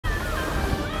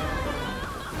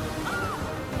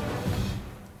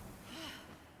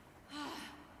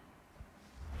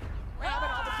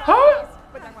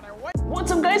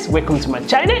guys, welcome to my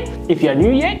channel. If you are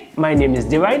new here, my name is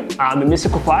Divine. I'm a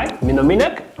musical choir,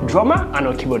 minominak, drummer and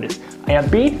a keyboardist. I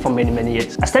have been for many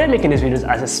years. I started making these videos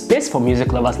as a space for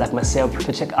music lovers like myself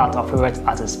to check out our favorite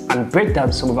artists and break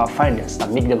down some of our findings that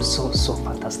make them so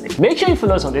fantastic. Make sure you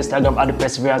follow us on Instagram at the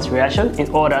Perseverance Reaction in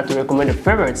order to recommend your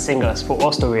favorite singers for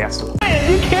us to react to.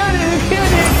 Hey, you killed it, you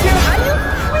killed it, you killed it. Are you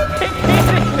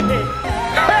freaking kidding me?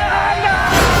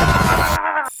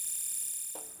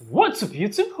 What's up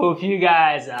YouTube? Hope you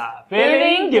guys are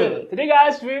feeling good. Today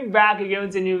guys, we're back again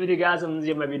with a new video guys. I'm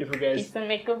here, my beautiful guys.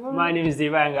 My name is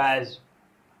Divine guys.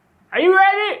 Are you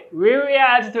ready? We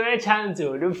react to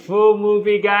Encanto, the full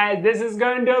movie guys. This is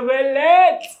going to be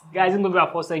lit! Guys, it's going to be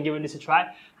our first time giving this a try.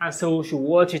 And so we should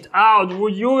watch it out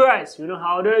with you guys. You know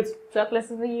how it is. Talk less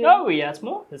for you. No, we react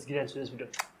more. Let's get into this video.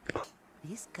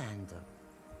 This candle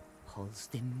holds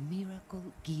the miracle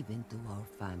given to our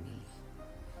family.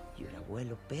 Your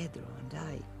abuelo Pedro and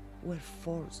I were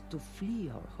forced to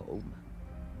flee our home,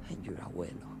 and your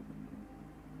abuelo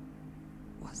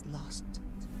was lost.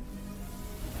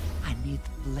 And it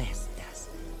blessed us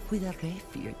with a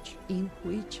refuge in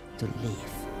which to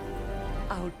live.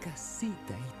 Our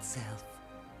casita itself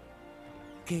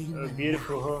came A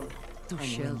beautiful home. to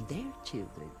show their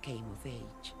children came of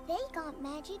age. They got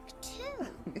magic too.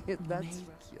 Make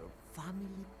your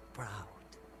family proud.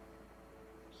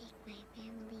 Make my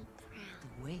family proud. The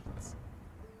waits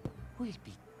will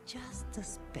be just as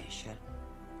special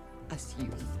as you.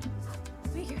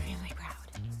 Make your family proud.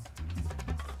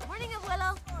 Morning, abuelo.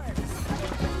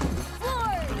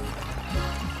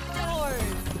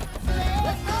 Doors.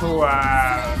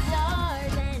 Wow.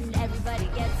 Doors and everybody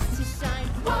gets to shine.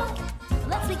 Whoa.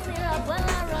 Let's be clear up while I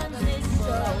run this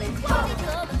show. It's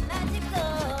magical, but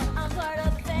magical. I'm part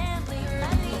of the family.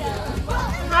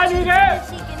 Magical.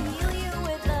 She can heal you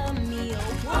with a meal.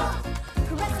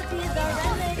 Her recipes are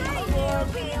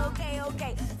remedy.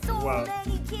 Okay. So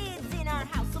many kids in our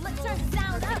house, so let's turn the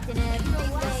sound up in every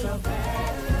way.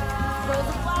 Grows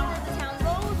a flower, the town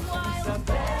goes wild.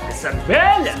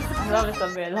 Isabella. I love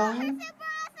Isabella.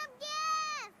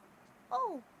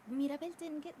 Oh, Mirabel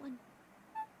didn't get one.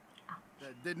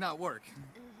 That did not work.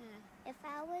 If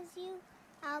I was you,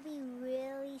 I'll be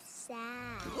really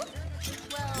sad.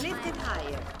 Lift it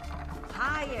higher.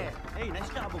 Higher. Hey, nice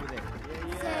job over there.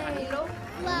 Say, Low.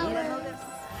 flowers.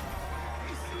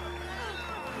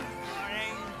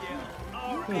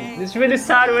 It's really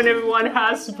sad when everyone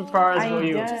has superpowers for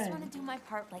you. I just want to do my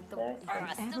part like the rest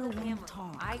of the family.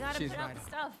 I gotta She's put out right. the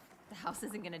stuff. The house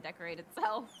isn't gonna decorate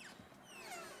itself.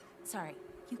 Sorry,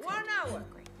 you could. 1 hour.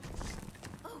 Great.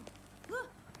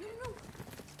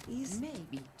 Is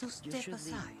maybe to step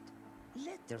aside.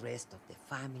 Let the rest of the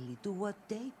family do what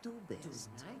they do best.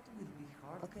 Tonight will be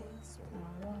hard. Okay.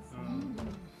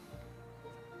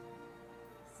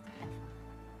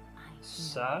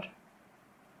 Sad.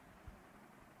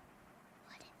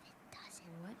 What if it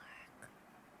doesn't work?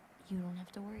 You don't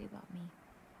have to worry about me.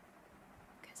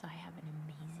 Because I have an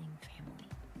amazing family.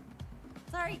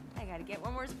 Sorry, I gotta get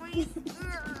one more squeeze.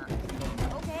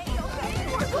 Okay.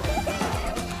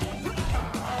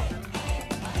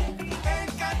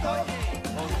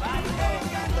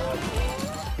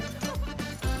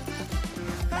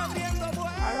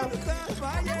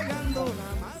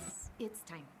 It's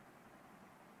time.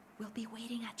 We'll be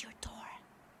waiting at your door.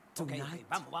 Tonight,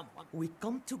 we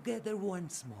come together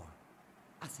once more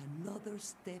as another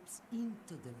steps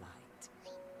into the light.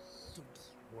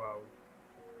 Wow.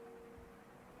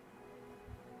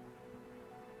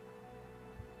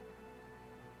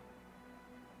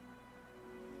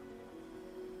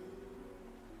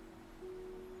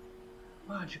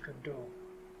 Magical door.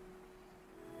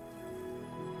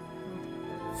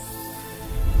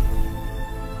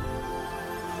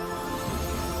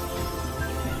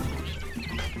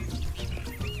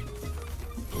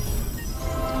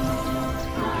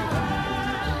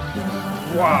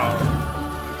 Wow.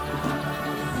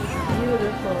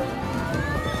 Beautiful.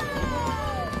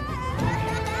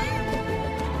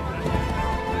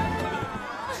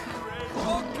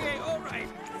 Okay, all right.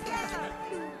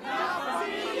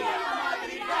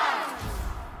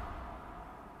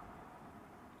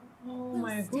 Oh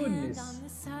my goodness. On the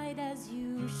side as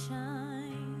you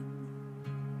shine.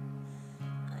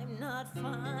 I'm not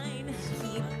fine.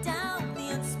 Keep down the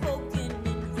unspoken,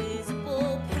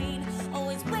 invisible pain.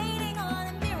 Always waiting on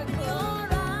a miracle. Your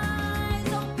eyes,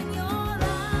 open your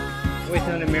eyes.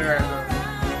 Waiting on the mirror.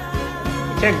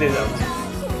 Check this out.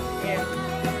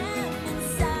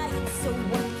 So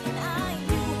what can I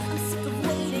do? I'm sick of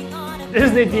waiting on a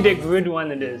Disney did a good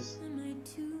one in this. Am I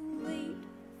too late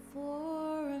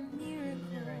for a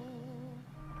miracle?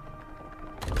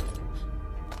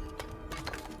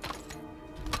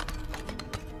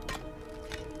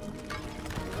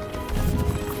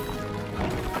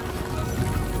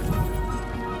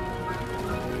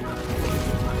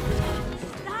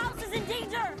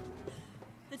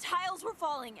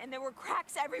 falling and there were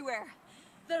cracks everywhere.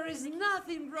 There is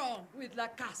nothing wrong with La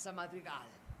Casa Madrigal.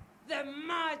 The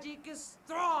magic is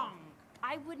strong.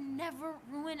 I would never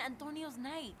ruin Antonio's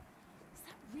night. Is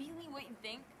that really what you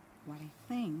think? What I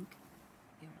think,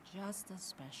 you're just as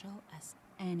special as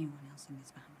anyone else in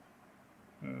this family.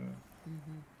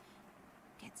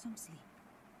 Get some sleep.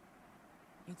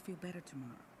 You'll feel better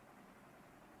tomorrow.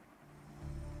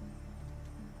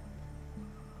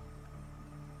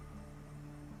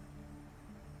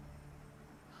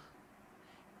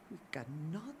 We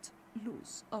cannot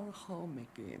lose our home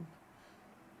again.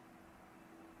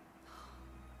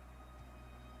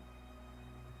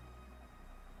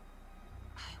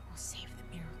 I will save the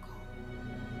miracle.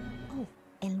 Oh,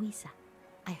 and Luisa.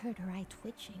 I heard her eye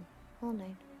twitching all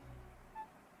night.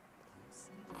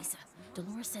 Lisa,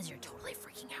 Dolores says you're totally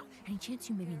freaking out. Any chance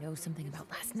you maybe know something about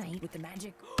last night with the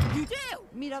magic? You do!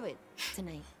 Mirabel.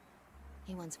 Tonight,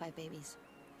 he wants 5 babies.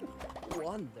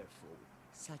 Wonderful.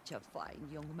 Such a fine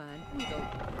young man.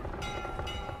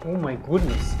 Oh my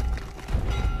goodness.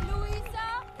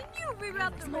 Luisa, can you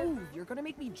reroute the road? You're gonna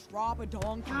make me drop a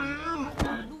donkey.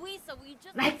 Luisa, we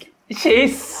just... Like,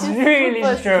 she's really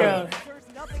strong.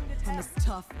 I'm as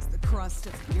tough as the crust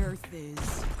of the earth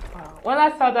is. When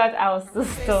I saw that, I was so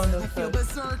stoned. I feel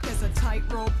berserk as a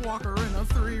tightrope walker in a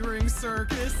 3-ring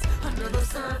circus. Under the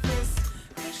surface,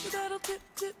 you gotta tip,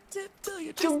 tip, tip till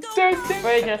you just don't.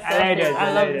 Very just I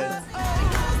love it.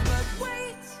 But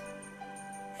wait,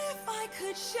 if I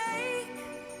could shake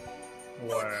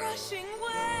the crushing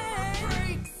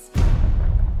waves.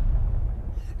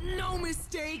 No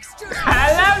mistakes, just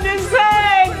I love this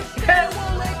song!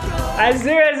 I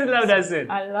seriously love that song.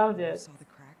 I loved it. saw the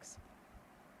cracks.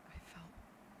 I felt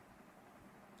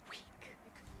weak.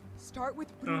 Start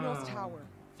with Bruno's tower.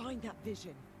 Find that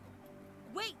vision.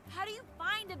 Wait, how do you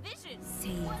find a vision?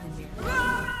 Save the miracle.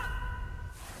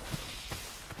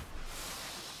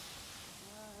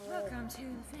 Welcome to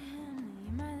the family,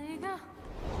 Madrigal.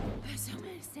 There's so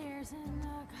many stairs in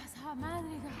the Casa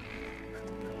Madrigal.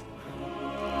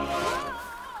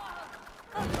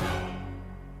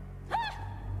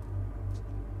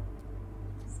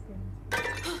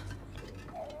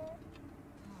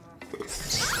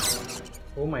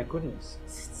 Oh my goodness.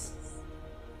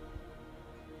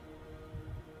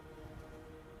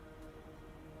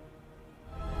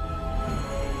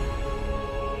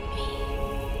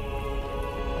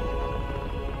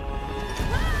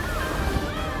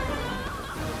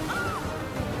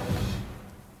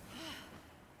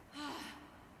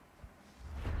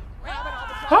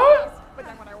 But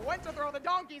then when I went to throw the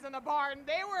donkeys in the barn,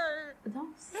 they were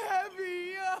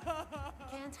heavy.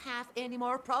 Can't have any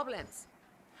more problems.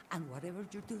 And whatever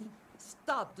you're doing,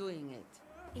 stop doing it.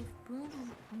 If Bruno,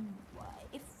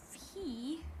 if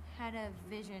he had a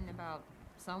vision about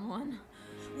someone,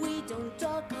 We don't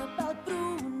talk about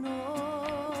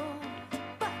Bruno,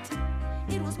 but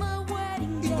it was my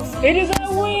wedding day. It is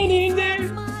a wedding day!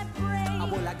 My brain.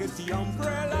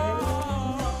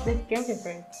 This game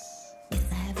different.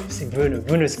 See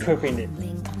Bruno's cooking it.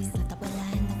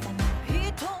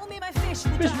 He told me my fish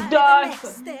would Fish die die. the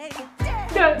next day.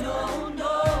 Done.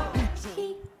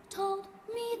 He told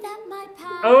me that my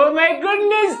power Oh my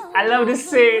goodness! I love this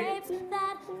scene.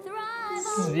 that thrive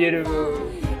This is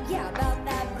beautiful. Yeah, about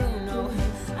that Bruno.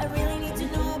 I really need to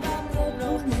know about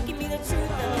Bruno. Give me the truth of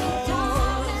it.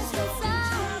 Darkness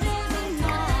inside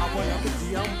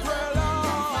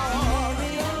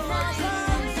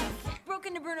broke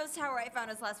into Bruno's tower. I found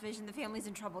his last vision. The family's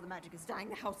in trouble. The magic is dying.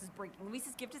 The house is breaking.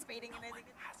 Luisa's gift is fading, and I think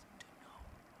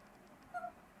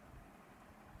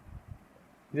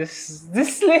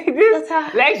This lady,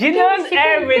 like she knows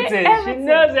everything. She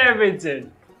knows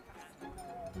everything.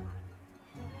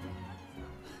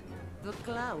 The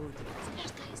cloud.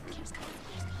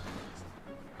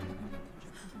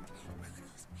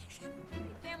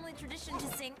 family tradition to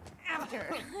sing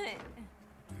after.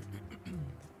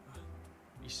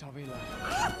 Isabela.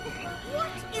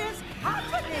 What is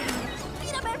happening?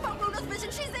 Peter Man from Bruno's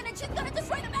vision. She's in it. She's gonna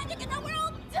destroy the magic, and now we're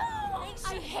all doomed.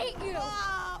 I hate you.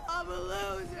 I'm a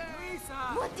loser. Lisa.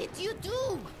 What did you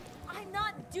do? I'm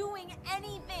not doing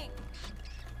anything.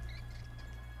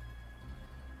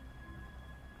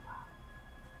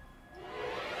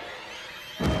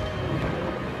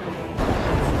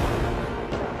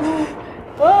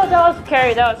 Oh, that was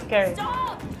scary. That was scary.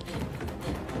 Stop!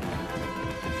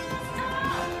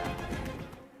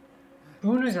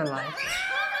 Bruno's alive.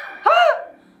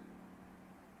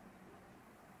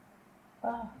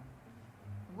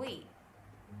 Wait,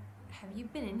 have you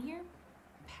been in here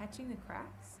patching the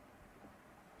cracks?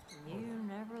 You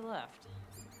never left.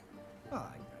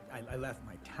 Well, I left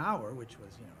my tower, which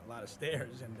was, a lot of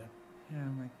stairs, and Yeah,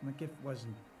 my gift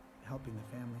wasn't helping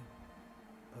the family,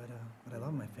 but I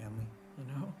love my family, you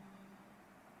know?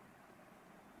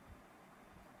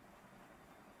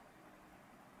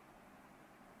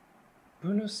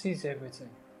 Bruno sees everything.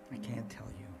 I can't tell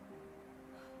you.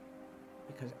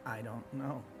 Because I don't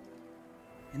know.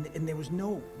 And there was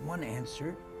no one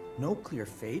answer, no clear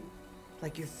fate.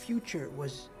 Like your future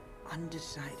was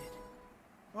undecided.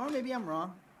 Or maybe I'm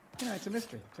wrong. You know, it's a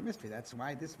mystery. It's a mystery. That's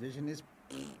why this vision is...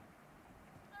 Vision!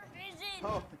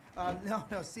 Oh,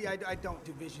 no, see, I don't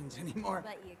do visions anymore.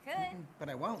 But you could. But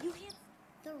I won't. You can't.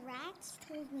 The rats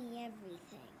told me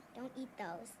everything. Don't eat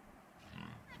those.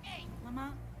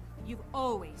 Mama, you've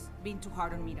always been too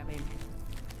hard on Mirabel.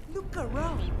 Look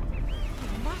around. You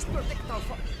must protect our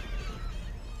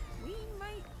We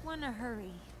might want to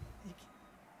hurry.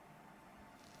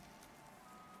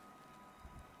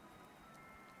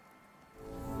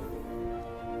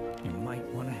 You might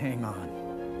want to hang on.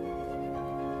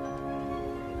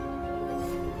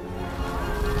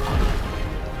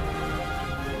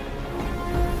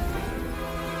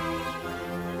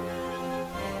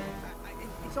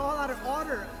 It's all out of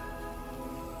order.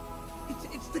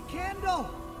 It's the candle.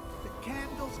 The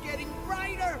candle's getting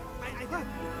brighter.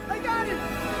 I got it.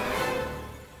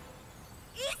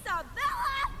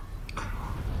 Isabella!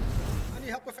 How do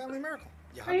you help a family miracle?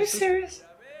 Are you serious?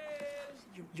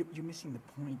 You're missing the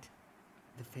point.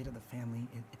 The fate of the family,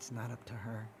 it's not up to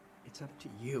her. It's up to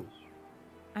you.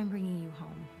 I'm bringing you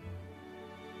home.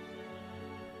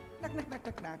 Knock, knock, knock,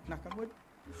 knock, knock, knock on wood.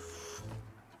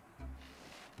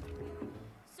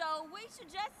 So we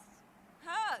should just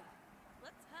hug.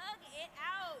 Let's hug it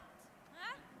out.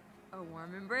 Huh? A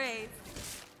warm embrace.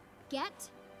 Get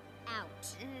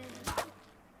out.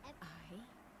 I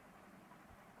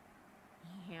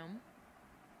am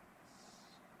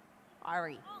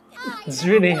sorry. It's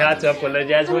really hard to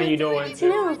apologize when you don't want to.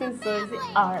 Wasn't so easy.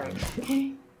 Alright.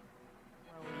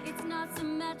 It's not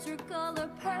symmetrical or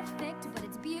perfect, but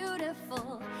it's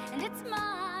beautiful and it's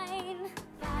mine.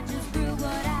 I just grew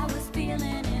what I was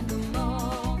feeling in the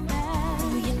moment.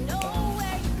 Do you know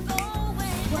where you're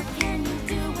going? What can you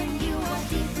do when you are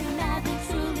deep in madly,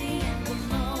 truly in the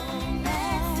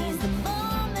moment? Seize the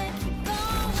moment, keep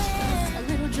going. A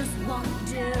little just won't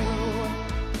do.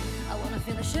 I wanna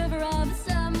feel the shiver of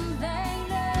something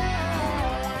new.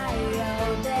 I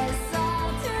owe this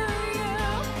all to you.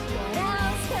 What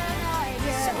else can I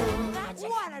do?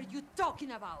 What are you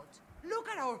talking about? Look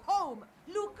at our home.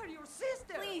 Look at your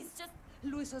sister. Please, just...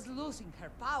 Luisa's losing her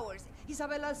powers.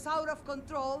 Isabella's out of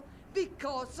control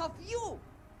because of you.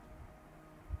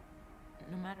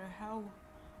 No matter how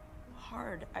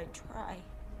hard I try.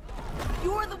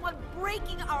 You're the one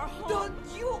breaking our home. Don't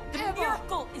you The ever...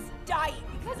 miracle is dying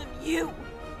because of you.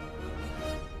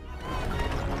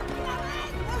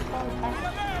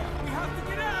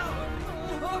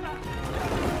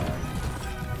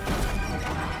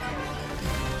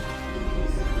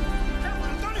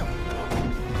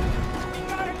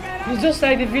 It's just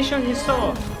like the vision he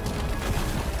saw.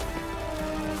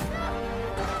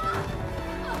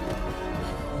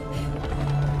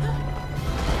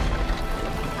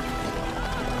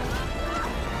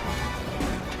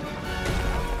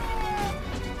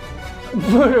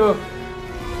 Bruno.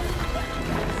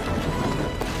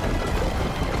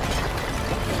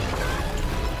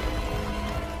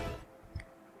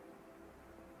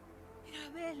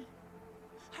 Mirabel,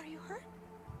 are you hurt?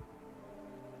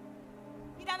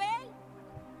 Mirabel?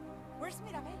 Where's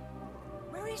Mirabel?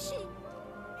 Where is she?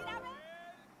 Mirabel!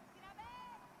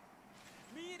 Mirabel!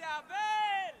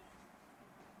 Mirabel!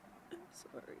 I'm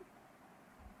sorry.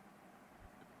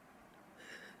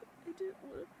 I didn't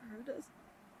want to hurt us.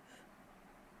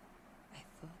 I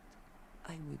thought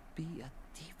I would be a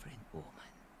different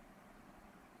woman.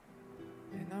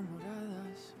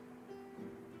 Enamoradas,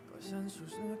 pasan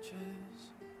sus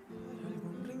noches en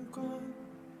algún rincón.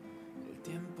 El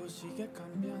tiempo sigue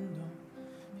cambiando,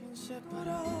 bien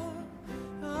separado.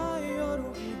 Hay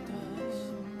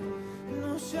oruguitas,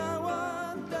 no se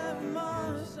aguanten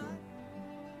más.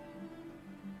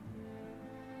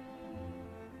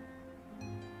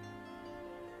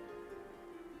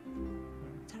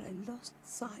 That I lost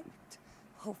sight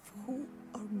of who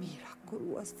our miracle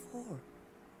was for.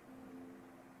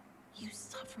 You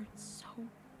suffered so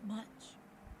much,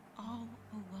 all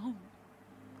alone,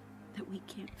 that we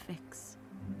can't fix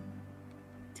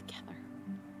together.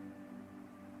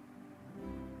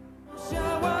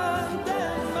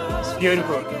 It's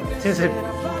beautiful. This is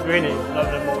really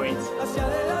lovely moment.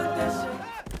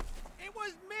 It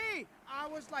was me. I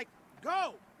was like,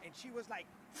 go. And she was like,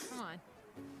 Come on.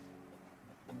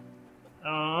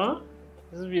 Aww,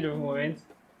 this is a beautiful moment.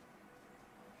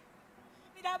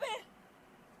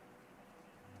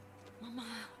 Mama,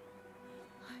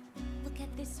 look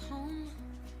at this home.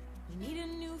 We need a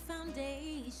new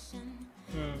foundation.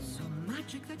 Some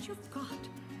magic that you've got.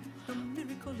 The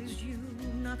miracle is you,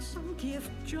 not some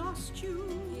gift, just you.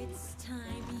 It's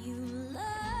time you learn.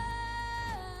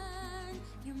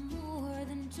 You're more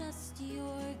than just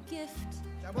your gift.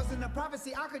 That wasn't a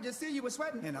prophecy, I could just see you were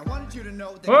sweating. And I wanted you to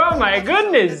know that. Oh my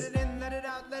goodness! Let it in, let it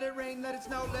out, let it rain, let it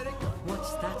snow, let it go.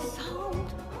 What's that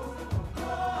sound?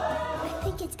 I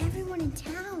think it's everyone in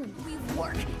town. We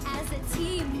work as a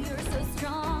team, you're so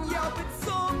strong. Yeah, but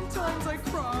sometimes I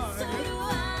cry. So do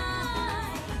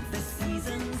I. The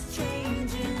seasons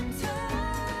changing too.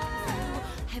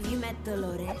 Have you met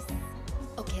Dolores?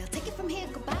 Okay, I'll take it from here.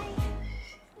 Goodbye.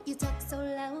 You talk so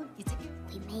loud. You take it.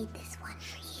 We made this one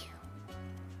for you.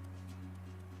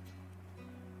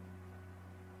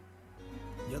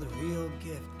 You're the real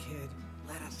gift, kid.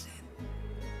 Let us in.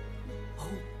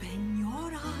 Open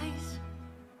your eyes.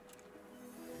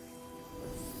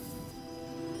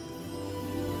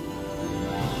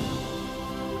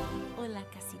 Hola,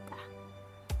 casita.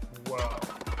 Wow.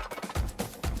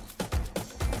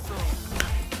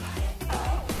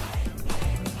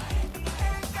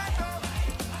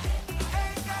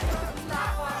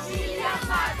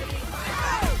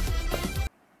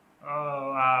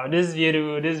 Oh wow, this is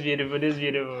beautiful, this is beautiful, this is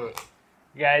beautiful.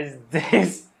 Guys,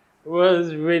 this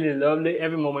was really lovely.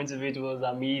 Every moment of it was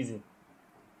amazing.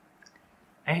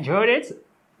 I enjoyed it.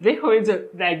 The whole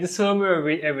like the summary of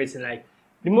it, everything. Like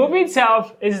the movie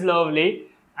itself is lovely.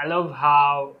 I love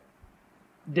how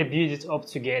they build it up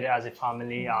together as a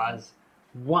family, as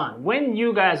one. When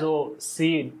you guys all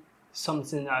see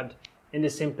something in the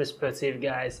same perspective,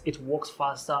 guys, it works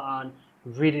faster and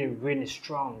really, really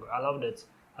strong. I loved it.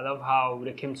 I love how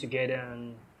they came together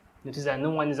and notice that no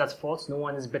one is at fault, no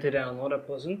one is better than another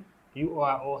person. You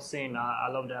are all same. I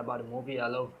love that about the movie. I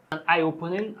love an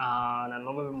eye-opening and I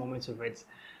love every moment of it.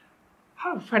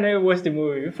 How finally watch the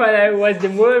movie? Finally watch the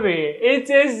movie. It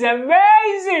is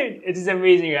amazing. It is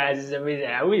amazing, guys. It's amazing.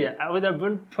 I would have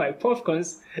brought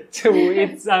popcorns to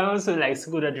eat and also like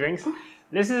soda drinks.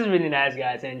 This is really nice,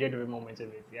 guys. I enjoyed every moment of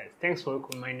it, guys. Thanks for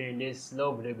recommending this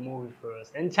lovely movie for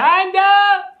us.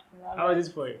 Encanto! How was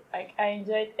this for you? Like, I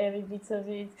enjoyed every bit of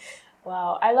it.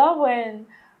 Wow. I love when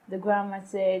the grandma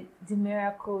said, the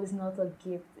miracle is not a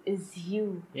gift, it's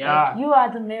you. Yeah. Like, you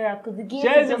are the miracle. The gift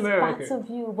is just part of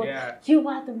you, but you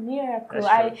are the miracle.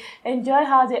 I enjoy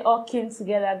how they all came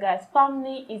together, guys.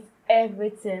 Family is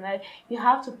everything. Like, you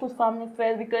have to put family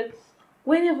first because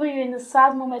whenever you're in a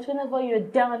sad moment, whenever you're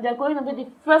down, they're going to be the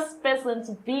first person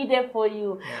to be there for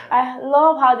you. Yeah. I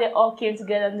love how they all came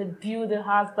together and they built the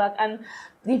house back, and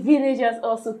the villagers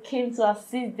also came to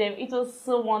assist them. It was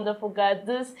so wonderful, guys.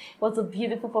 This was a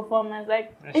beautiful performance.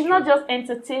 Like, it's not just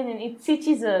entertaining, it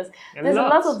teaches us. There's a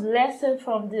lot of lessons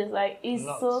from this. Like, it's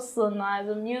so nice.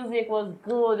 The music was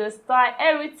good, the style,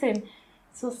 everything.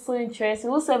 So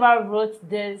interesting. Whoever wrote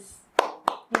this,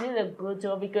 he did a good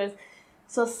job because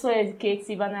so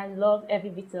educative, and I love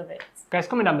every bit of it. Guys,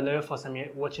 comment down below your first time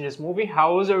watching this movie.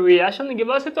 How was your reaction? Give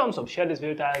us a thumbs up. Share this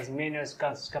video to as many as you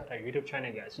can. Subscribe to our YouTube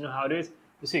channel, guys. You know how it is.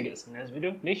 We'll see you guys in the next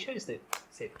video. Make sure you stay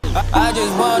safe. I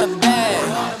just want a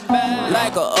bag,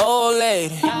 like an old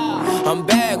lady. I'm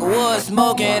backwoods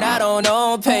smoking, I don't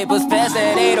own papers. Pass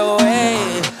that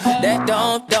 808, that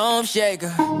don't shake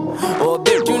her. Oh,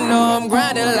 bitch, you know I'm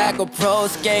grinding like a pro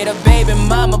skater. Baby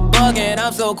mama bugging,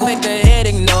 I'm so quick to hit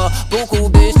ignore.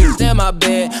 Buku